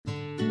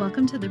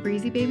Welcome to the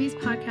Breezy Babies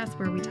podcast,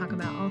 where we talk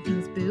about all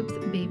things boobs,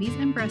 babies,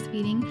 and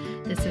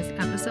breastfeeding. This is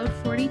episode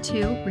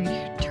 42,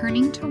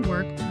 returning to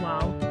work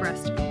while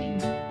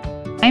breastfeeding.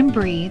 I'm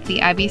Bree, the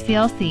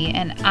IBCLC,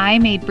 and I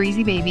made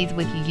Breezy Babies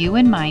with you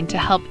in mind to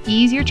help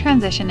ease your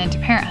transition into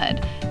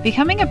parenthood.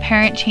 Becoming a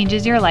parent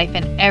changes your life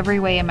in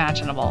every way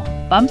imaginable.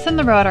 Bumps in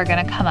the road are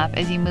going to come up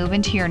as you move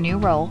into your new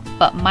role,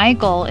 but my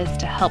goal is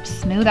to help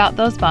smooth out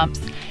those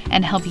bumps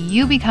and help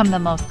you become the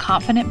most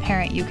confident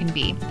parent you can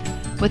be.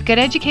 With good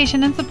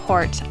education and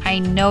support, I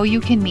know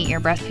you can meet your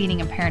breastfeeding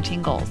and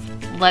parenting goals.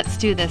 Let's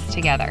do this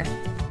together.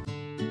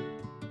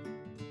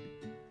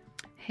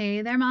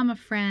 Hey there, mama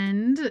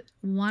friend.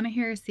 Want to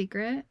hear a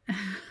secret?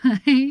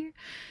 I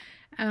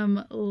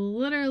am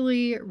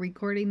literally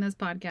recording this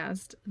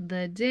podcast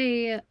the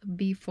day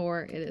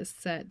before it is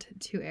set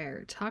to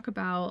air. Talk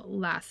about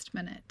last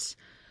minute.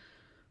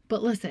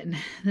 But listen,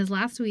 this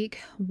last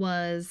week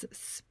was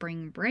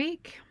spring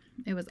break.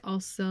 It was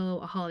also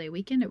a holiday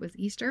weekend. It was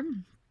Easter.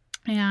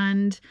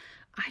 And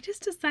I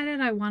just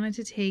decided I wanted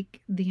to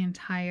take the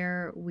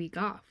entire week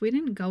off. We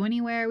didn't go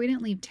anywhere. We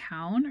didn't leave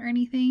town or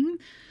anything,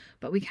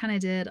 but we kind of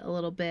did a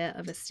little bit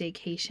of a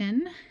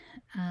staycation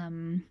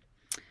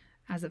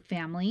as a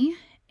family,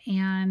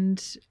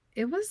 and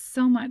it was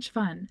so much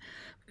fun.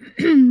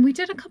 We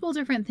did a couple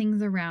different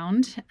things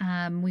around.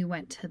 We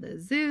went to the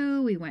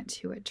zoo. We went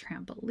to a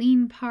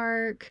trampoline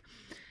park.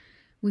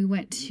 We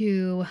went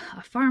to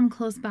a farm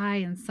close by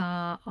and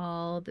saw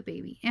all the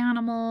baby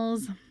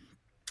animals.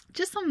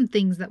 Just some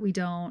things that we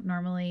don't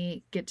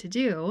normally get to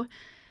do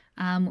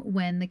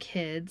when the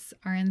kids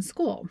are in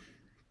school.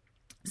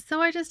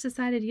 So I just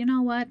decided, you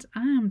know what?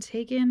 I'm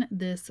taking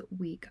this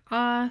week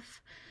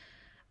off.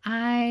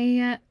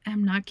 I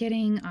am not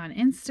getting on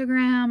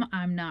Instagram.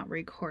 I'm not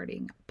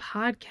recording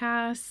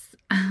podcasts.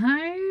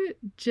 I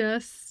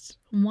just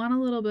want a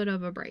little bit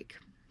of a break.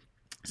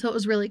 So it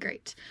was really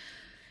great.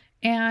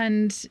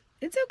 And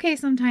it's okay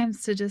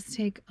sometimes to just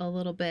take a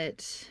little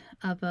bit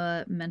of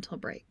a mental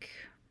break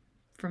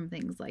from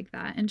things like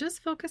that and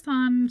just focus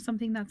on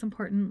something that's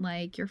important,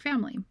 like your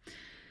family.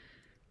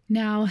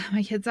 Now,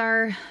 my kids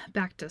are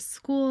back to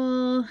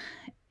school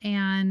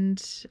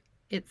and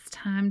it's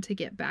time to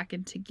get back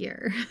into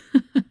gear.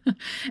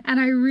 And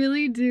I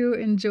really do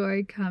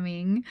enjoy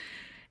coming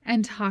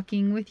and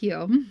talking with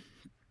you.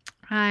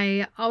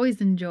 I always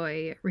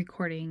enjoy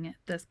recording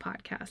this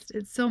podcast.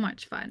 It's so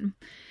much fun.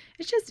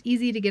 It's just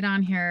easy to get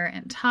on here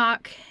and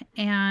talk,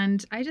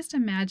 and I just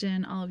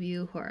imagine all of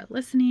you who are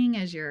listening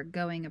as you're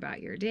going about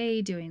your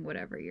day, doing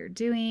whatever you're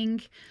doing,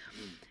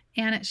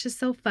 and it's just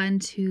so fun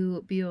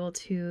to be able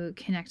to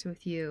connect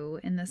with you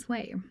in this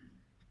way.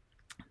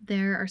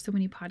 There are so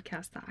many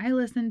podcasts that I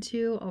listen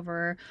to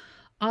over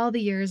all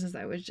the years as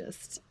I was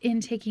just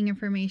intaking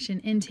information,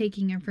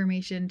 taking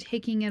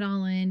it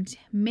all in,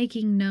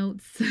 making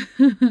notes,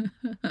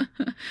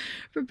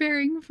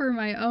 preparing for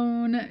my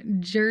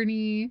own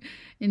journey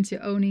into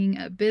owning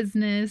a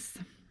business.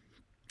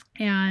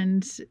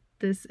 And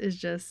this is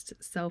just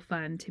so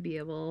fun to be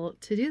able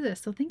to do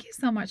this. So thank you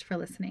so much for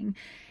listening.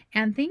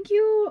 And thank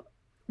you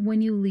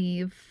when you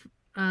leave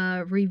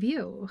a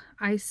review.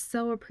 I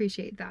so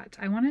appreciate that.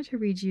 I wanted to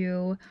read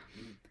you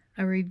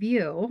a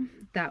review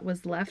that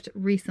was left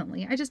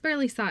recently. I just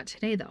barely saw it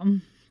today though.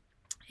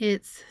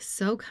 It's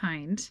so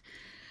kind.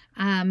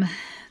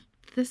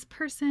 This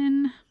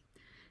person,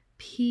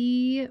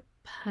 P.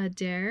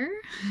 Pader,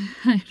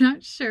 I'm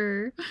not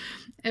sure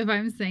if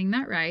I'm saying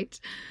that right.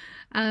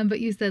 But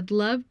you said,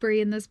 love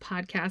Bree in this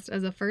podcast.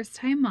 As a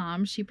first-time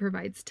mom, she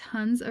provides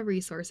tons of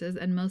resources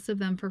and most of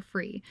them for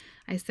free.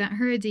 I sent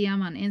her a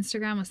DM on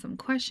Instagram with some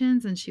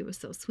questions and she was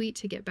so sweet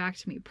to get back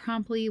to me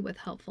promptly with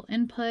helpful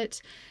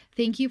input.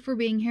 Thank you for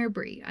being here,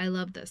 Bree. I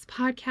love this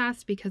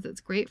podcast because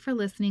it's great for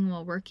listening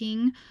while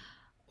working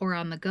or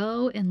on the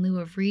go in lieu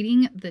of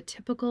reading the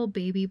typical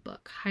baby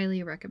book.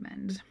 Highly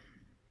recommend.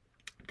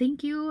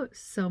 Thank you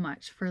so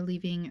much for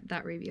leaving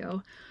that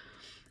review.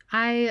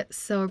 I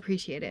so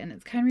appreciate it. And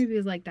it's kind of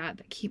reviews like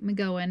that keep me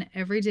going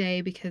every day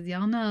because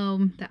y'all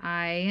know that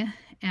I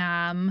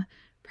am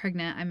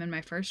pregnant. I'm in my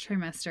first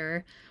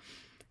trimester.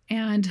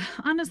 And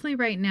honestly,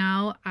 right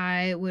now,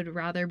 I would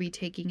rather be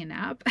taking a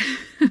nap,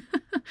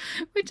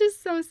 which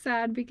is so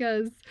sad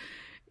because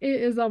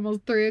it is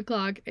almost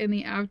 3:00 in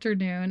the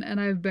afternoon and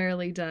I've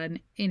barely done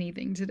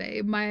anything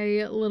today.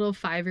 My little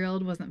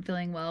 5-year-old wasn't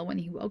feeling well when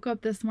he woke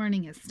up this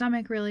morning. His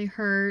stomach really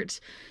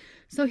hurt.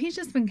 So he's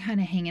just been kind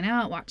of hanging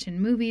out,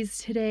 watching movies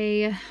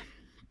today,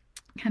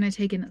 kind of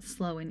taking it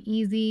slow and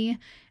easy.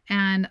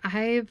 And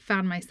I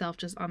found myself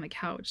just on the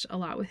couch a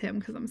lot with him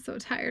because I'm so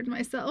tired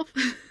myself.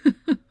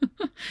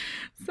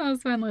 So I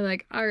was finally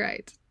like, all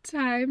right,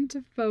 time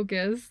to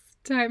focus,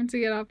 time to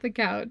get off the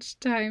couch,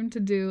 time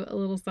to do a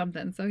little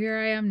something. So here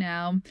I am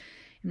now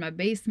in my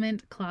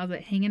basement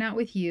closet hanging out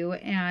with you.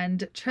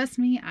 And trust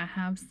me, I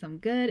have some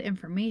good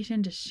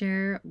information to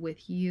share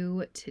with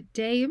you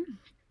today.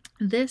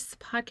 This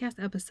podcast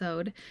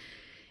episode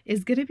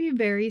is going to be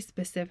very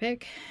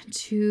specific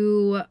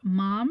to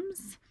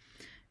moms,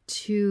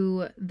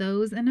 to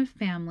those in a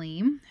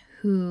family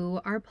who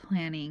are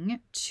planning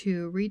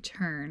to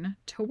return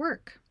to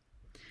work.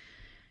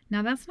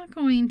 Now, that's not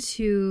going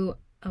to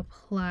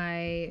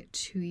apply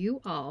to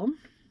you all.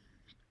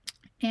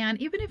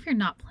 And even if you're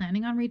not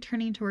planning on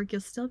returning to work,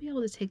 you'll still be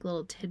able to take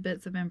little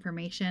tidbits of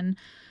information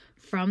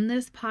from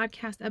this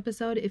podcast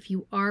episode if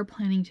you are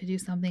planning to do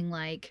something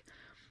like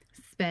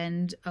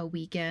spend a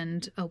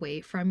weekend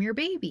away from your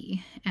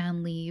baby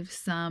and leave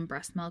some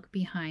breast milk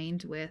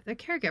behind with a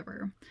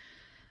caregiver,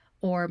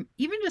 or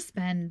even just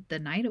spend the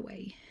night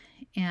away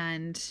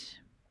and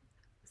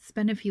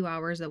spend a few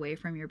hours away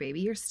from your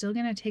baby. You're still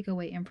going to take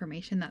away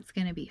information that's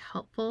going to be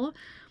helpful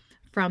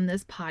from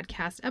this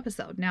podcast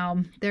episode.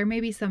 Now, there may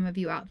be some of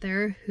you out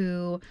there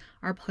who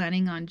are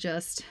planning on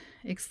just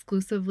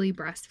exclusively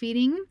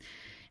breastfeeding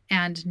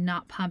and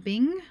not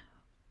pumping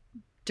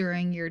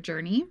during your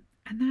journey,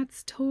 and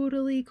that's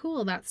totally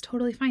cool. That's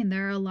totally fine.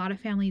 There are a lot of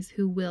families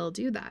who will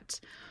do that.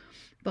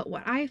 But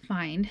what I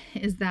find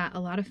is that a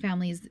lot of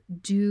families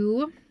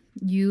do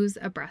use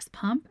a breast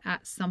pump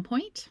at some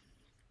point,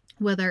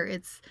 whether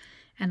it's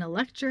an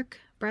electric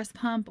breast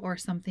pump or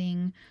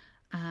something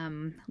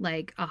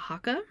like a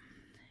Haakaa,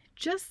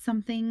 just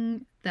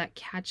something that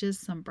catches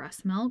some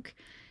breast milk.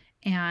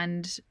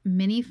 And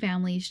many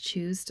families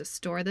choose to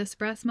store this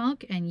breast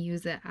milk and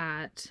use it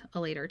at a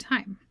later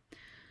time.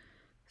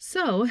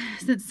 So,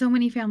 since so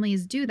many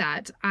families do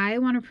that, I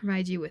want to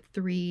provide you with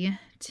 3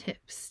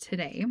 tips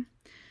today.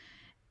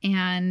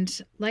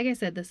 And like I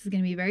said, this is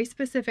going to be very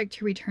specific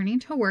to returning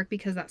to work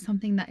because that's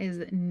something that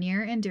is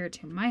near and dear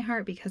to my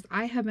heart because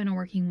I have been a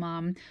working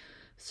mom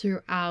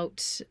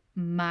throughout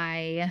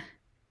my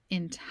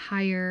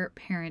entire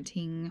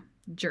parenting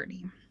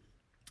journey.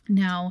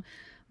 Now,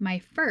 my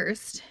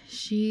first,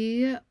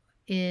 she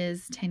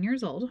is 10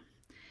 years old.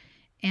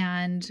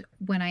 And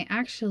when I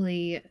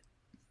actually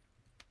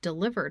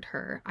delivered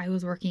her, I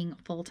was working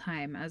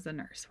full-time as a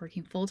nurse,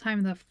 working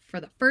full-time for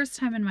the first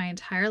time in my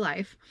entire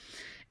life.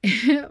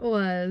 It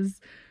was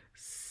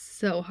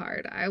so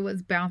hard. I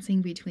was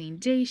bouncing between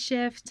day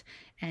shift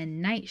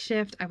and night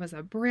shift. I was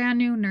a brand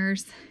new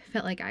nurse.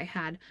 Felt like I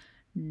had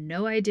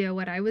no idea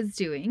what I was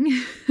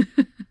doing.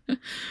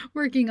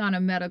 Working on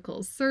a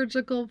medical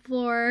surgical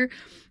floor,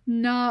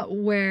 not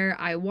where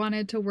I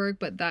wanted to work,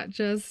 but that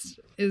just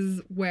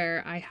is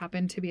where I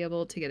happened to be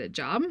able to get a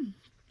job.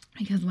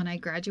 Because when I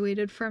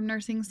graduated from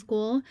nursing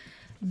school,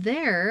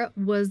 there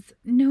was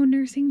no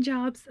nursing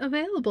jobs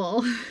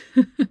available.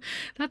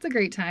 That's a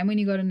great time when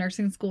you go to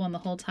nursing school and the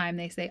whole time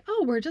they say,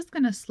 oh, we're just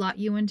going to slot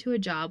you into a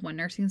job when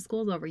nursing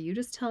school is over. You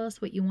just tell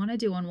us what you want to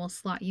do and we'll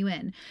slot you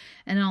in.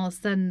 And all of a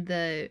sudden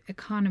the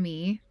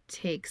economy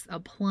takes a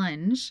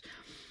plunge.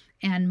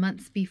 And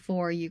months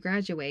before you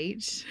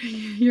graduate,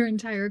 your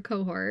entire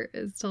cohort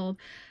is told,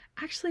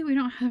 actually, we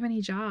don't have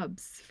any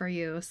jobs for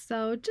you.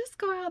 So just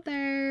go out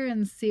there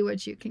and see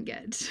what you can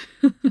get.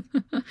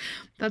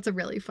 That's a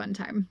really fun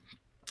time.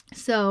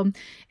 So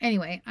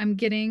anyway, I'm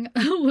getting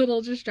a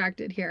little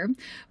distracted here,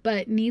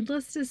 but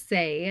needless to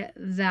say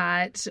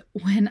that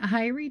when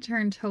I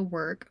returned to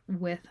work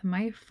with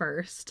my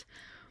first,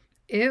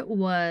 it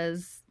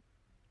was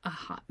a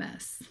hot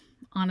mess.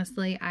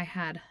 Honestly, I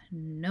had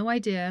no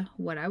idea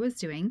what I was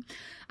doing.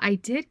 I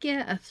did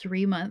get a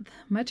 3-month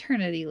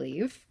maternity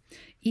leave,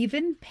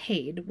 even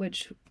paid,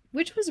 which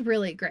was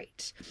really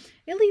great.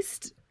 At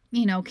least,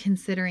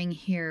 considering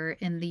here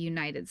in the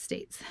United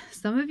States.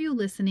 Some of you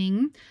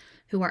listening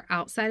who are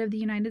outside of the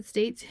United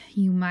States,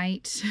 you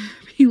might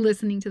be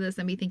listening to this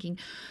and be thinking,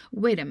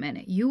 wait a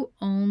minute, you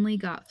only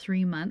got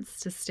 3 months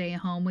to stay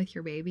home with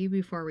your baby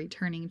before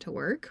returning to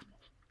work?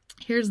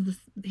 Here's the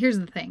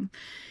thing.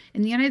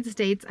 In the United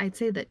States, I'd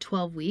say that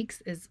 12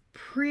 weeks is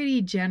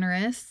pretty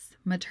generous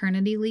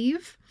maternity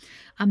leave.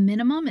 A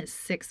minimum is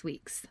 6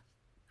 weeks.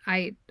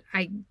 I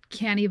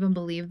can't even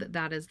believe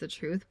that is the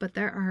truth, but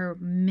there are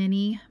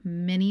many,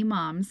 many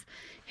moms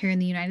here in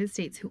the United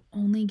States who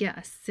only get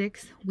a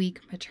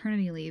 6-week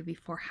maternity leave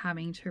before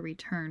having to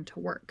return to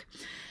work.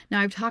 Now,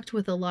 I've talked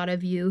with a lot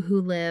of you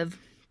who live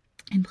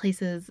in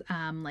places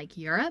like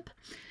Europe,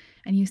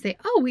 and you say,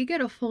 oh, we get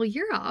a full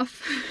year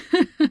off.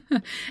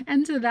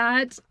 And to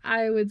that,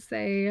 I would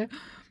say,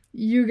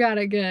 you got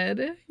it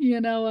good.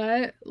 You know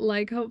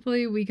what?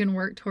 Hopefully we can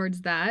work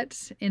towards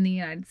that in the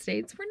United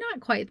States. We're not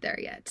quite there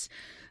yet.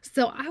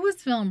 So I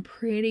was feeling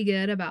pretty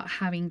good about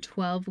having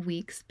 12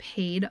 weeks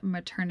paid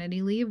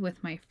maternity leave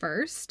with my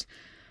first.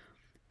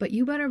 But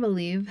you better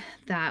believe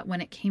that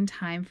when it came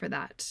time for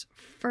that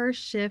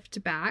first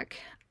shift back,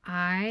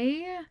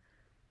 I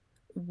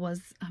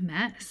was a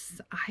mess.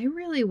 I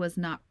really was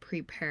not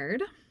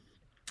prepared.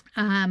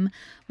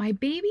 My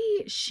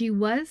baby, she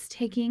was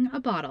taking a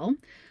bottle.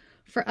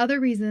 For other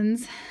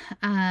reasons,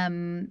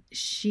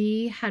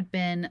 she had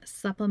been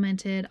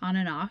supplemented on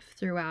and off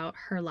throughout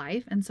her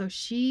life. And so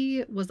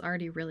she was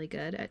already really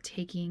good at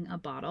taking a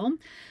bottle.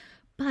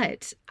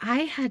 But I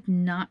had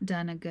not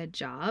done a good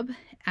job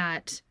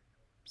at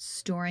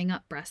storing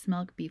up breast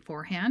milk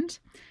beforehand.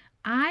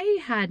 I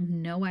had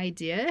no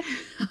idea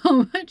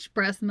how much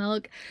breast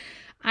milk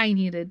I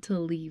needed to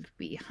leave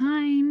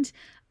behind.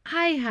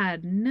 I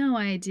had no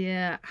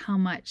idea how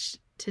much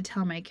to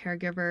tell my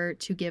caregiver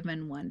to give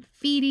in one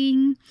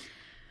feeding.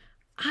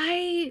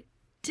 I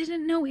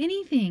didn't know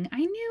anything.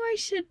 I knew I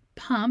should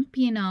pump,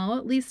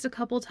 at least a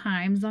couple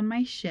times on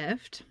my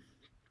shift.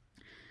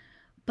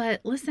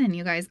 But listen,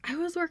 you guys, I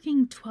was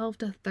working 12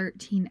 to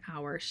 13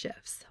 hour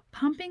shifts.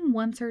 Pumping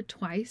once or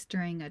twice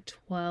during a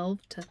 12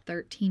 to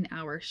 13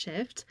 hour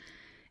shift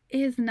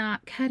is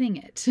not cutting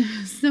it.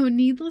 So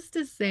needless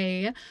to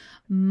say,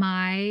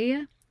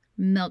 my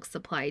milk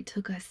supply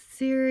took a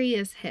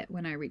serious hit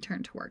when I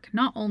returned to work.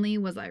 Not only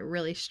was I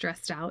really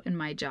stressed out in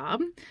my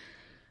job,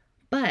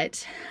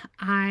 but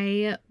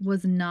I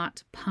was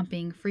not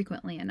pumping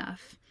frequently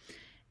enough.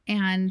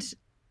 And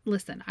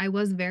listen, I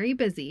was very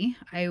busy.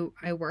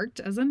 I worked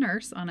as a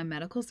nurse on a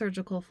medical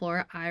surgical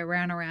floor. I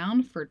ran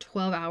around for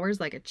 12 hours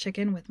like a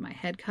chicken with my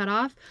head cut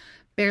off,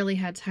 barely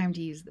had time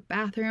to use the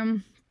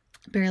bathroom,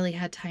 barely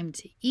had time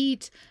to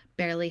eat,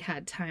 barely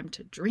had time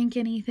to drink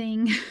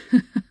anything.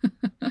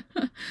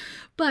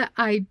 But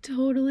I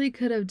totally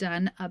could have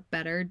done a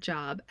better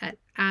job at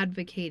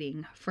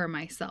advocating for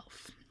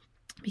myself,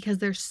 because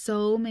there's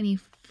so many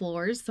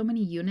floors, so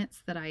many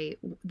units that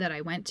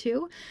I went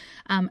to.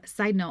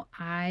 Side note,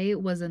 I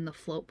was in the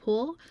float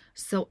pool,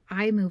 so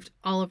I moved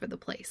all over the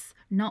place,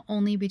 not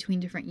only between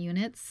different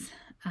units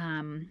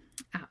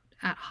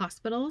at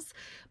hospitals,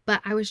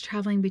 but I was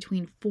traveling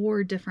between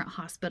 4 different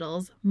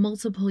hospitals,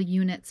 multiple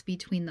units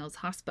between those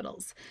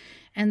hospitals.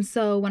 And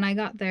so when I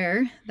got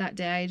there that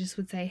day, I just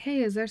would say,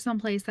 hey, is there some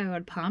place I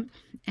would pump?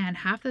 And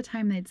half the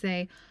time they'd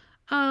say,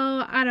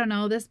 oh, I don't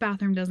know, this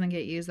bathroom doesn't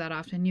get used that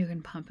often. You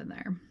can pump in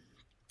there.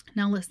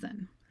 Now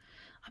listen,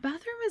 a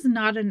bathroom is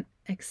not an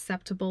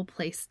acceptable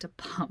place to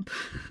pump.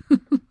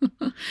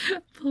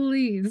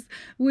 Please,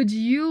 would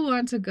you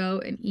want to go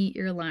and eat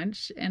your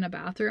lunch in a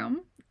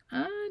bathroom?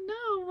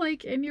 No,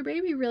 and your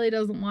baby really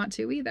doesn't want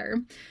to either.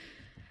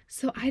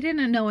 So I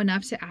didn't know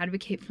enough to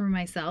advocate for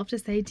myself to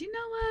say, do you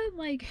know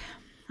what?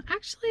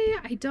 Actually,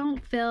 I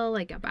don't feel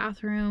like a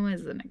bathroom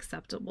is an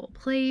acceptable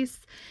place.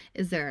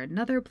 Is there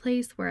another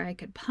place where I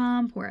could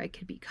pump, where I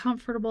could be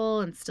comfortable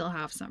and still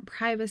have some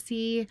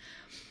privacy?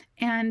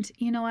 And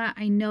you know what?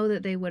 I know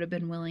that they would have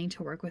been willing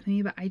to work with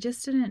me, but I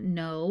just didn't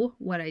know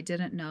what I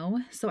didn't know.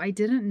 So I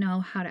didn't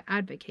know how to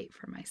advocate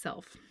for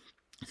myself.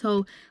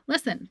 So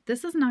listen,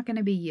 this is not going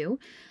to be you.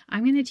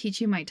 I'm going to teach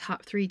you my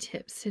top 3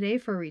 tips today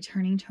for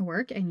returning to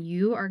work, and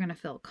you are going to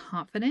feel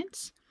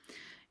confident.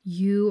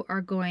 You are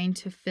going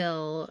to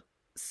feel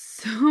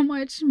so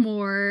much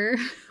more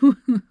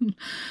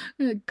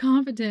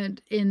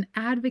confident in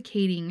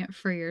advocating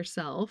for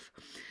yourself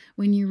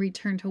when you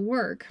return to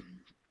work,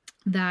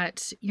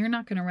 that you're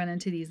not going to run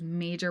into these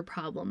major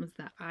problems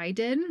that I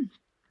did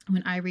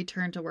when I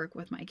returned to work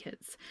with my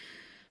kids.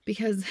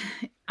 Because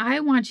I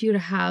want you to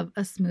have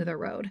a smoother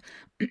road.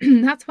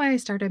 That's why I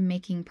started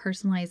making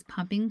personalized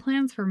pumping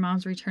plans for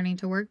moms returning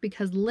to work.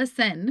 Because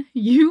listen,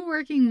 you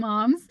working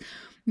moms,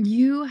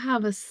 you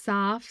have a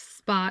soft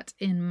spot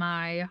in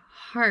my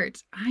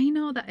heart. I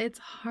know that it's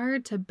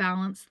hard to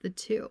balance the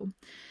two.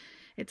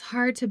 It's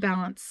hard to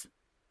balance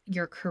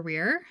your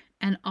career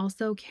and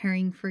also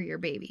caring for your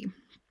baby.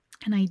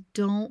 And I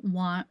don't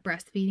want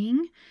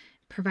breastfeeding,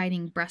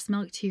 providing breast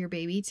milk to your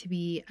baby, to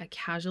be a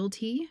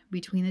casualty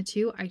between the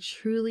two. I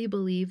truly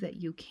believe that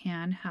you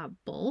can have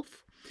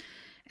both.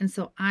 And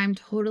so I'm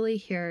totally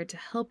here to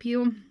help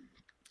you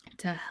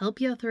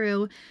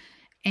through,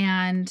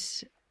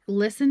 and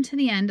listen to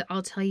the end.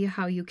 I'll tell you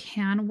how you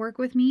can work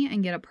with me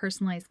and get a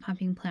personalized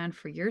pumping plan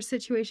for your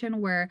situation,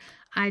 where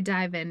I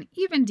dive in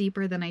even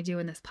deeper than I do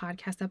in this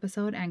podcast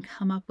episode and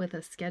come up with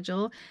a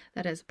schedule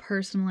that is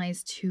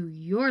personalized to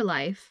your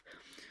life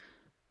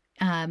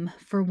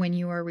for when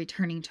you are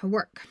returning to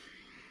work.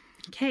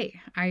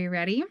 Okay, are you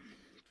ready?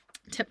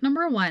 Tip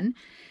number 1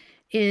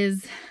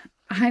 is,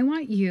 I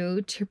want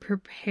you to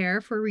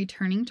prepare for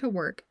returning to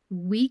work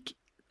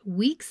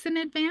weeks in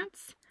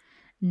advance,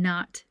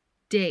 not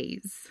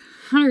days.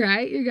 All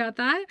right, you got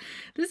that?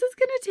 This is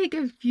going to take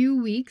a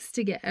few weeks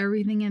to get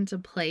everything into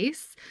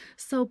place.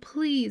 So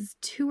please,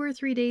 2 or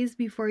 3 days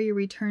before you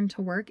return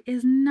to work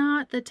is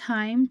not the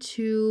time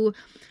to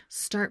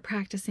start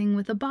practicing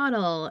with a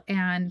bottle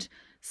and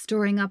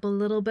storing up a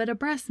little bit of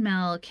breast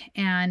milk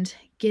and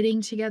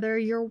getting together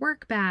your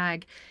work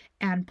bag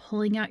and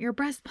pulling out your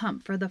breast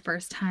pump for the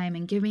first time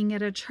and giving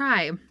it a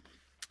try.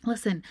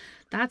 Listen,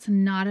 that's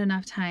not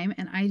enough time,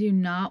 and I do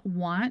not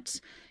want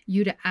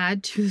you to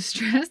add to the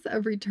stress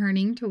of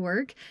returning to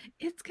work.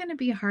 It's going to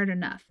be hard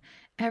enough.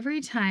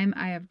 Every time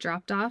I have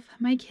dropped off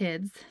my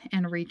kids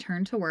and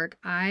returned to work,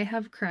 I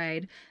have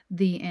cried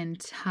the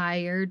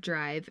entire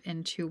drive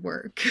into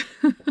work.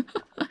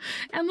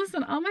 And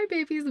listen, all my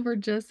babies were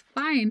just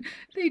fine.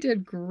 They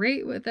did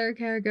great with their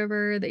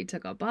caregiver. They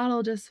took a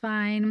bottle just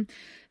fine.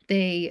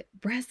 They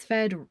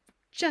breastfed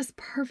just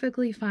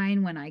perfectly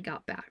fine when I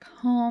got back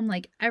home.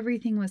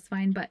 Everything was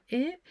fine, but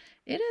it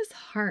is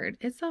hard.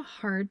 It's a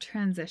hard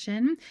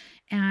transition.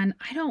 And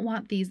I don't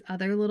want these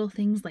other little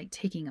things like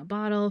taking a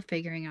bottle,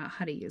 figuring out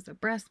how to use a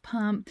breast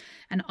pump,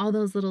 and all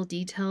those little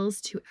details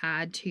to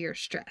add to your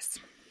stress.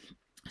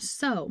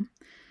 So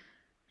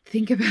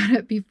think about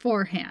it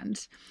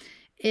beforehand.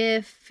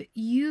 If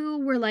you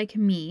were like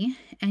me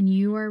and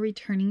you are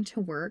returning to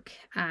work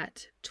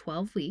at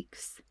 12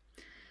 weeks,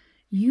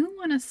 you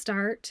want to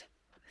start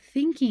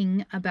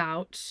thinking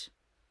about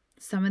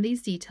some of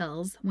these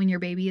details when your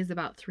baby is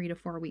about 3 to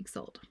 4 weeks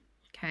old.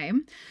 Okay.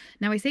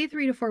 Now I say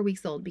 3 to 4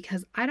 weeks old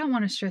because I don't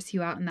want to stress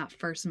you out in that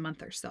first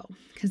month or so.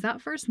 Because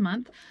that first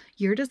month,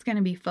 you're just going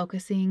to be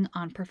focusing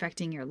on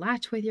perfecting your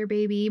latch with your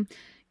baby,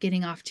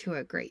 getting off to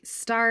a great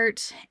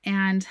start,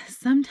 and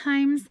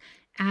sometimes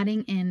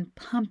adding in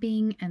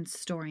pumping and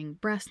storing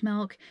breast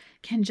milk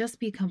can just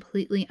be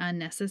completely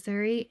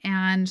unnecessary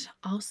and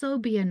also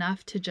be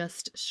enough to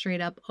just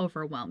straight up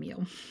overwhelm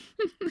you.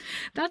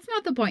 That's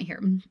not the point here.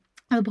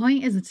 The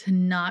point is to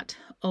not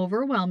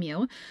overwhelm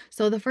you.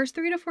 So the first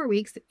 3 to 4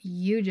 weeks,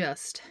 you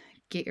just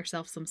get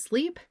yourself some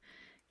sleep,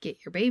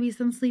 get your baby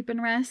some sleep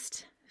and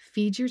rest,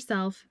 feed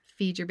yourself,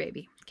 feed your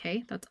baby.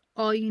 Okay, that's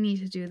all you need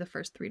to do the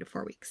first 3 to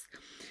 4 weeks.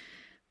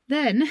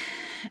 Then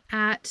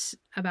at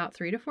about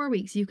 3 to 4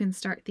 weeks, you can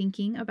start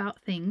thinking about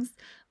things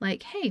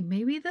like, hey,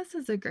 maybe this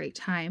is a great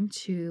time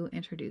to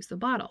introduce a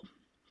bottle.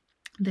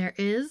 There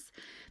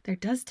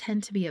does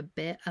tend to be a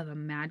bit of a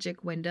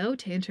magic window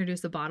to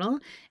introduce a bottle.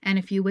 And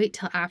if you wait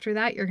till after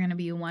that, you're going to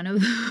be one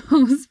of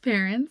those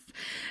parents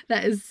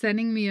that is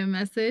sending me a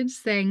message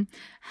saying,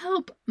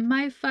 help,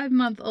 my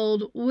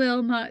 5-month-old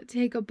will not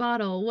take a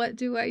bottle. What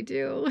do I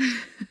do?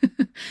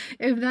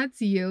 If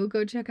that's you,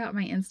 go check out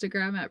my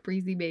Instagram at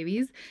Breezy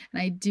Babies.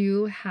 And I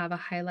do have a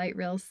highlight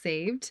reel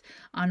saved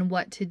on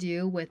what to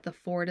do with the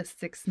 4 to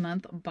 6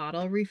 month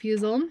bottle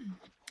refusal.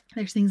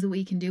 There's things that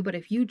we can do, but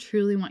if you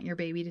truly want your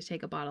baby to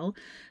take a bottle,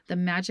 the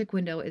magic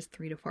window is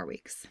 3 to 4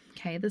 weeks.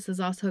 Okay, this is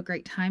also a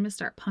great time to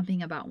start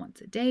pumping about once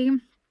a day,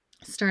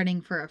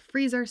 starting for a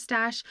freezer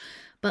stash.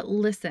 But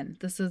listen,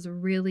 this is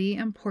really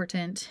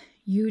important.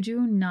 You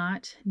do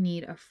not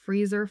need a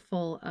freezer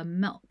full of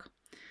milk.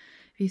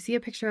 If you see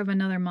a picture of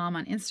another mom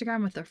on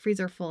Instagram with a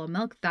freezer full of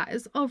milk, that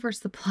is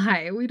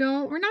oversupply.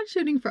 We're not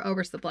shooting for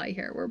oversupply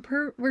here.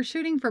 We're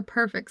shooting for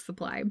perfect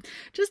supply.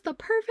 Just the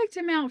perfect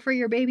amount for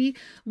your baby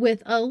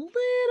with a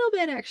little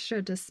bit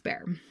extra to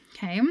spare.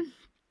 Okay?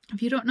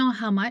 If you don't know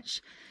how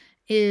much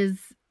is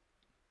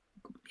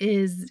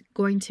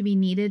going to be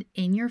needed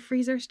in your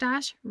freezer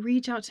stash,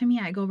 reach out to me.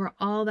 I go over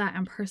all that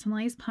and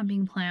personalized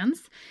pumping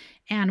plans,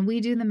 and we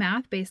do the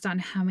math based on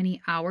how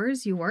many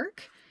hours you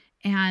work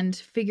and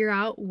figure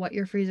out what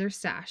your freezer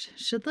stash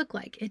should look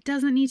like. It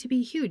doesn't need to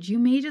be huge. You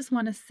may just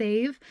want to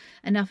save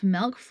enough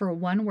milk for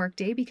one work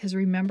day, because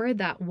remember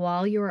that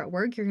while you're at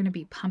work, you're going to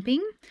be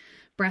pumping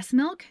breast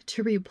milk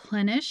to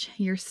replenish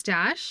your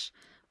stash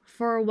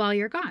for while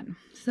you're gone.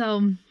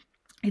 So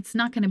it's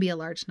not going to be a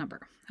large number,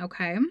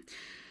 okay?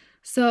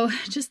 So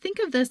just think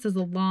of this as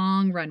a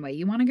long runway.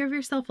 You want to give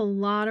yourself a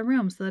lot of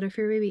room so that if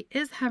your baby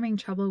is having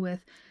trouble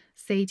with,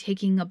 say,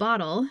 taking a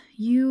bottle,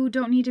 you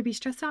don't need to be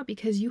stressed out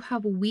because you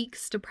have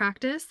weeks to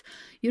practice.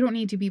 You don't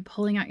need to be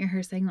pulling out your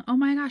hair saying, oh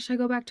my gosh, I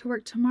go back to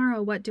work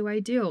tomorrow. What do I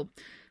do?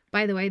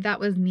 By the way, that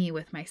was me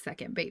with my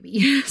second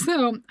baby.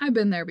 So I've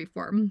been there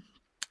before.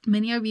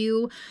 Many of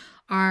you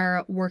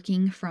are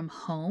working from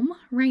home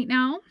right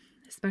now,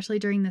 especially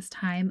during this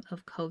time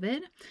of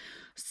COVID.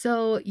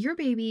 So your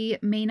baby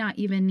may not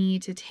even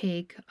need to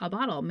take a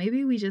bottle.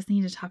 Maybe we just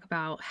need to talk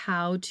about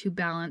how to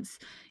balance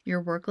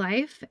your work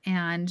life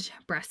and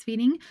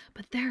breastfeeding.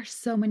 But there are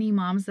so many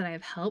moms that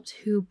I've helped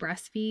who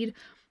breastfeed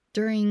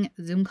during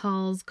Zoom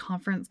calls,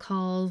 conference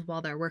calls,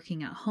 while they're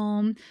working at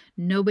home.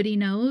 Nobody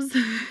knows,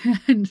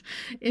 and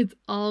it's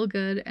all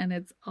good and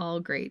it's all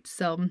great.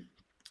 So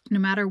no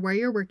matter where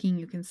you're working,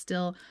 you can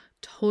still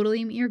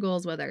totally meet your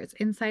goals, whether it's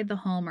inside the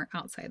home or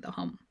outside the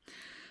home.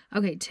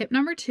 Okay, tip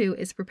number 2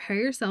 is prepare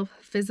yourself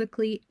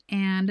physically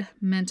and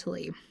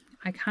mentally.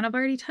 I kind of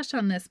already touched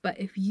on this, but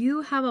if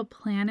you have a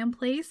plan in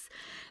place,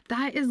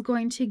 that is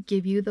going to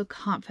give you the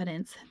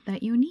confidence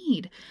that you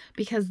need,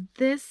 because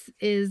this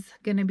is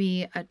going to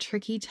be a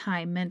tricky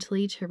time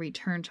mentally to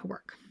return to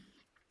work.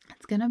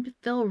 It's going to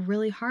feel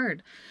really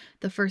hard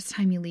the first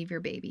time you leave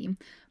your baby.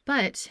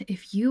 But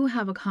if you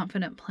have a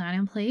confident plan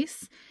in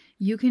place,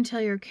 you can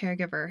tell your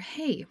caregiver,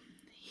 hey,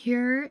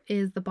 here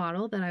is the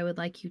bottle that I would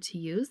like you to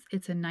use.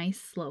 It's a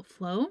nice slow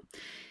flow.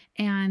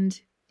 And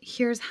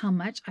here's how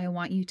much I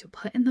want you to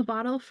put in the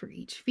bottle for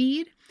each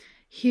feed.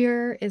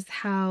 Here is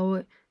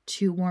how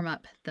to warm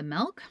up the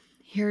milk.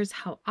 Here's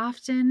how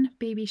often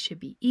baby should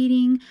be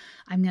eating.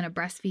 I'm going to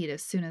breastfeed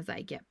as soon as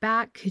I get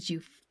back. Could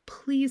you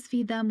please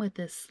feed them with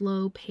this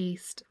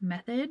slow-paced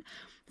method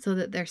so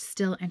that they're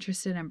still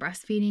interested in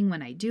breastfeeding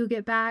when I do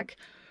get back?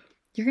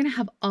 You're going to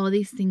have all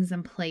these things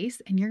in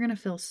place, and you're going to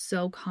feel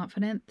so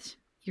confident.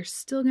 You're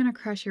still going to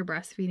crush your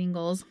breastfeeding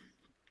goals,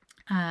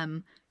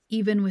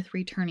 even with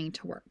returning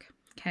to work.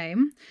 Okay.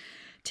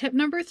 Tip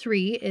number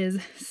 3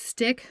 is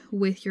stick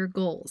with your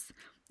goals.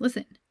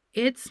 Listen,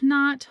 it's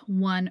not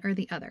one or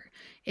the other.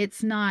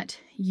 It's not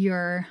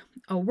you're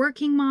a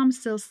working mom,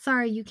 so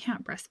sorry you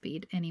can't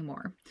breastfeed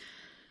anymore.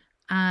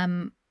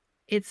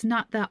 It's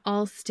not that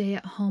all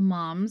stay-at-home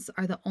moms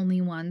are the only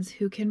ones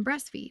who can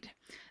breastfeed.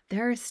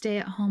 There are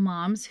stay-at-home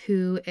moms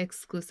who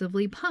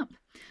exclusively pump.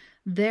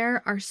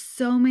 There are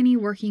so many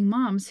working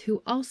moms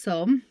who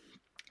also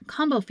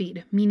combo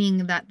feed,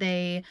 meaning that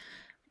they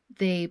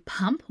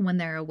pump when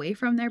they're away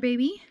from their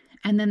baby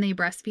and then they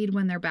breastfeed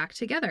when they're back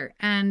together.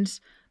 And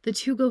the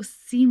two go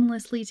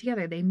seamlessly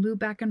together. They move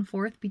back and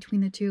forth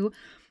between the two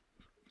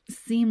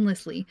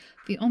seamlessly.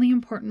 The only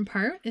important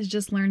part is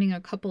just learning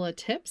a couple of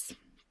tips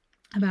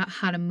about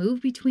how to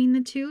move between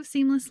the two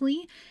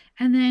seamlessly,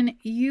 and then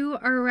you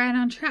are right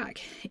on track.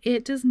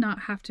 It does not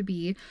have to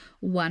be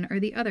one or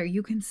the other.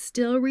 You can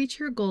still reach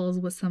your goals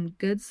with some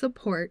good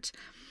support.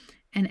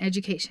 And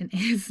education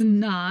is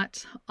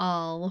not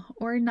all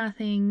or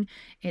nothing.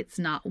 It's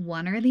not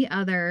one or the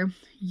other.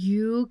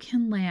 You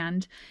can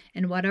land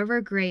in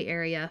whatever gray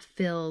area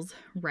feels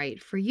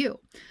right for you.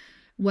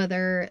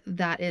 Whether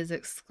that is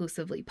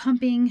exclusively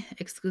pumping,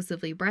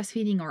 exclusively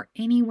breastfeeding, or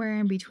anywhere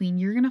in between,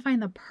 you're going to find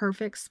the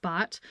perfect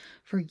spot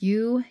for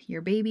you,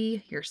 your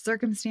baby, your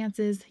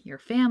circumstances, your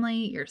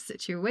family, your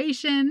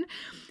situation.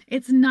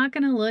 It's not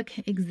going to look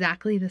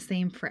exactly the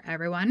same for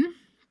everyone,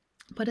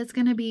 but it's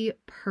going to be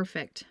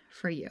perfect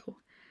for you.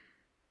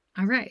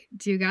 All right,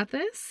 do you got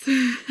this?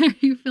 Are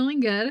you feeling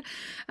good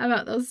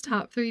about those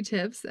top 3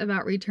 tips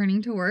about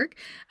returning to work?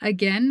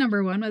 Again,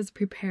 number 1 was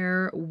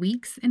prepare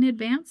weeks in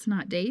advance,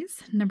 not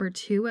days. Number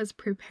 2 was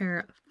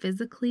prepare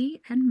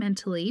physically and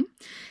mentally.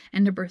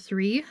 And number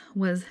 3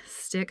 was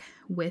stick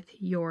with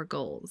your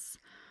goals.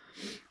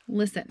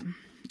 Listen,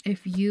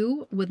 if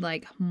you would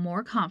like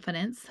more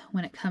confidence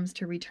when it comes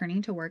to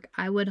returning to work,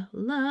 I would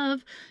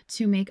love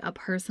to make a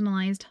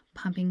personalized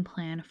pumping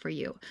plan for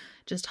you.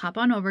 Just hop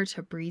on over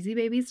to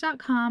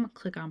breezybabies.com,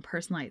 click on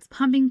personalized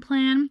pumping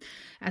plan.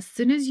 As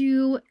soon as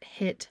you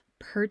hit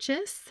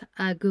purchase,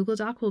 a Google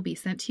Doc will be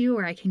sent to you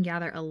where I can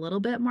gather a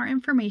little bit more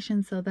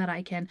information so that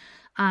I can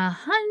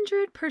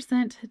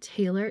 100%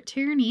 tailor it to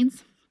your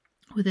needs.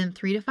 Within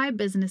 3 to 5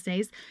 business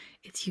days.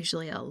 It's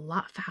usually a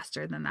lot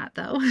faster than that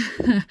though.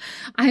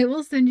 I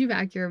will send you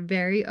back your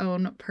very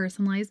own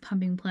personalized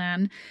pumping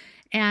plan.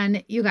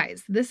 And you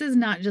guys, this is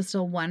not just a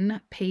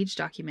 1-page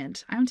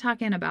document. I'm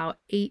talking about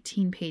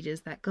 18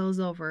 pages that goes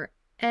over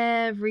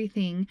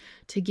everything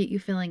to get you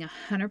feeling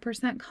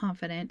 100%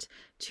 confident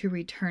to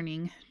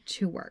returning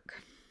to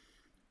work.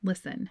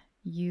 Listen,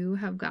 you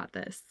have got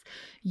this.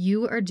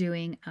 You are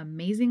doing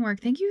amazing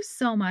work. Thank you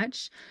so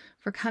much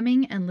for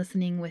coming and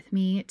listening with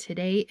me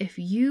today. If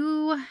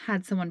you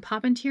had someone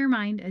pop into your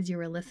mind as you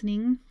were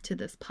listening to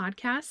this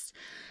podcast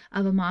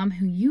of a mom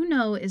who you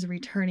know is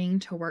returning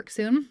to work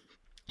soon,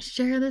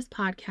 share this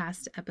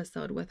podcast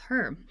episode with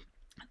her.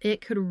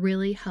 It could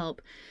really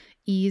help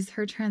ease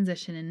her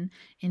transition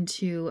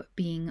into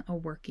being a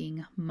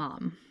working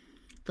mom.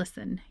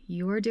 Listen,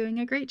 you are doing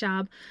a great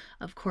job.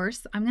 Of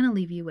course, I'm going to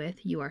leave you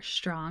with you are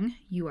strong,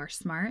 you are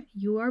smart,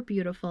 you are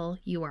beautiful,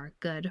 you are a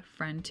good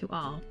friend to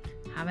all.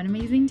 Have an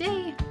amazing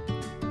day.